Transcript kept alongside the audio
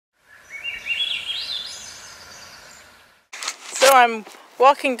I'm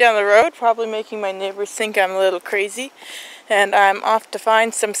walking down the road, probably making my neighbors think I'm a little crazy, and I'm off to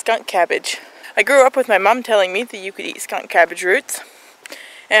find some skunk cabbage. I grew up with my mom telling me that you could eat skunk cabbage roots,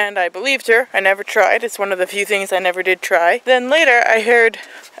 and I believed her. I never tried. It's one of the few things I never did try. Then later I heard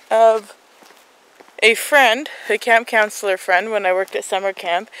of a friend, a camp counselor friend when I worked at summer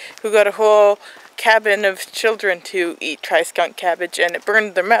camp, who got a whole cabin of children to try skunk cabbage, and it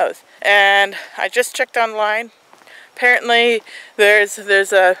burned their mouth. And I just checked online. Apparently there's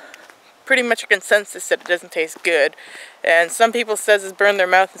a pretty much a consensus that it doesn't taste good, and some people says it's burned their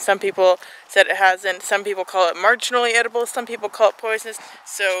mouth and some people said it hasn't. Some people call it marginally edible, some people call it poisonous,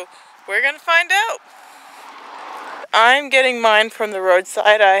 so we're gonna find out. I'm getting mine from the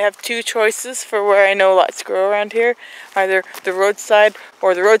roadside. I have two choices for where I know lots grow around here, either the roadside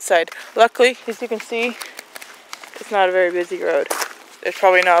or the roadside. Luckily, as you can see, it's not a very busy road. There's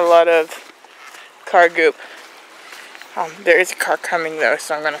probably not a lot of car goop. There is a car coming though,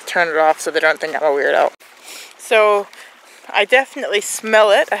 so I'm going to turn it off so they don't think I'm a weirdo. So, I definitely smell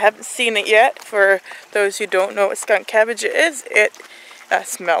it. I haven't seen it yet. For those who don't know what skunk cabbage is, it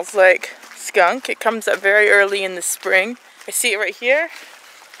smells like skunk. It comes up very early in the spring. I see it right here.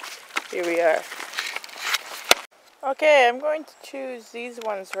 Here we are. Okay, I'm going to choose these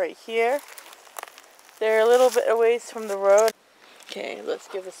ones right here. They're a little bit a ways from the road. Okay, let's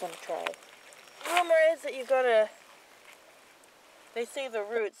give this one a try. Rumor is that you gotta... They say the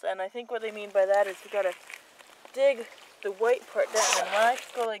roots, and I think what they mean by that is you gotta dig the white part down. And when I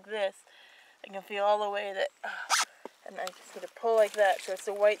just go like this, I can feel all the way that, and I just need to pull like that so it's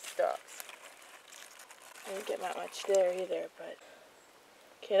the white stalks. I didn't get that much there either, but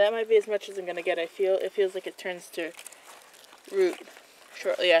okay, that might be as much as I'm gonna get. It feels like it turns to root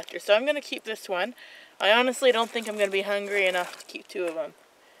shortly after. So I'm gonna keep this one. I honestly don't think I'm gonna be hungry enough to keep two of them,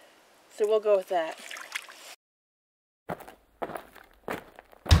 so we'll go with that.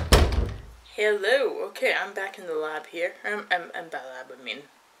 Hello. Okay, I'm back in the lab here. I'm by lab, I mean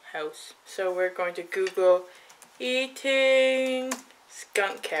house. So we're going to Google eating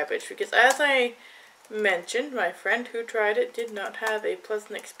skunk cabbage, because as I mentioned, my friend who tried it did not have a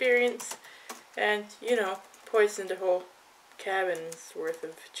pleasant experience, and you know, poisoned a whole cabin's worth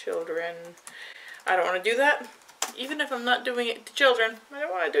of children. I don't want to do that. Even if I'm not doing it to children, I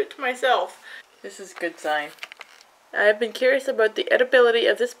don't want to do it to myself. This is a good sign. I have been curious about the edibility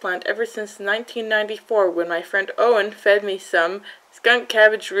of this plant ever since 1994, when my friend Owen fed me some skunk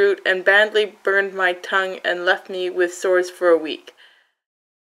cabbage root and badly burned my tongue and left me with sores for a week.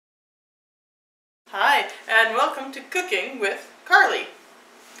 Hi, and welcome to Cooking with Carly.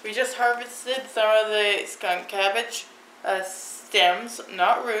 We just harvested some of the skunk cabbage stems,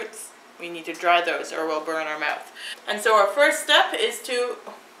 not roots. We need to dry those or we'll burn our mouth. And so our first step is to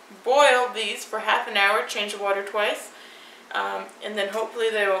boil these for half an hour, change the water twice, and then hopefully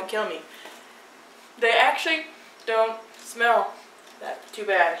they won't kill me. They actually don't smell that too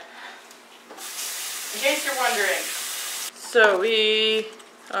bad, in case you're wondering. So we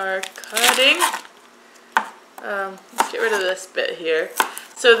are cutting. Let's get rid of this bit here.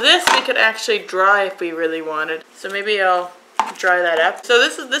 So this we could actually dry if we really wanted. So maybe I'll dry that up. So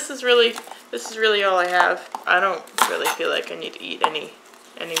this is really all I have. I don't really feel like I need to eat any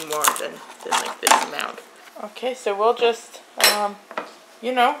more than like this amount. Okay, so we'll just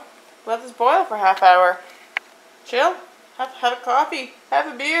you know, let this boil for half hour. Chill, have a coffee,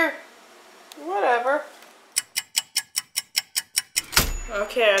 have a beer, whatever.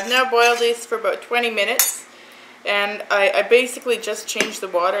 Okay, I've now boiled these for about 20 minutes, and I basically just changed the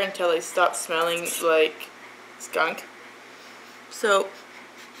water until they stopped smelling like skunk. So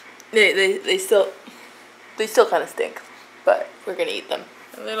they still kind of stink, but we're gonna eat them.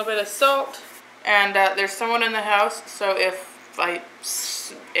 A little bit of salt, and there's someone in the house, so if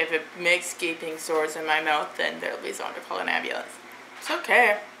it makes gaping sores in my mouth, then there'll be someone to call an ambulance. It's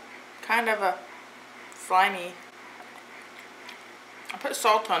okay, kind of a slimy. I put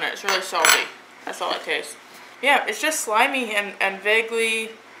salt on it. It's really salty. That's all it tastes. Yeah, it's just slimy and vaguely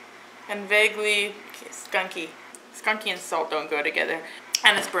skunky. Skunky and salt don't go together,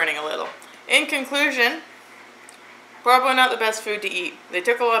 and it's burning a little. In conclusion, probably not the best food to eat. They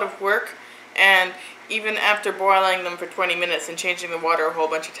took a lot of work, and even after boiling them for 20 minutes and changing the water a whole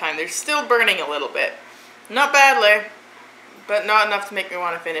bunch of times, they're still burning a little bit. Not badly, but not enough to make me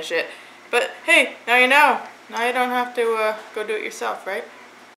want to finish it. But hey, now you know. Now you don't have to go do it yourself, right?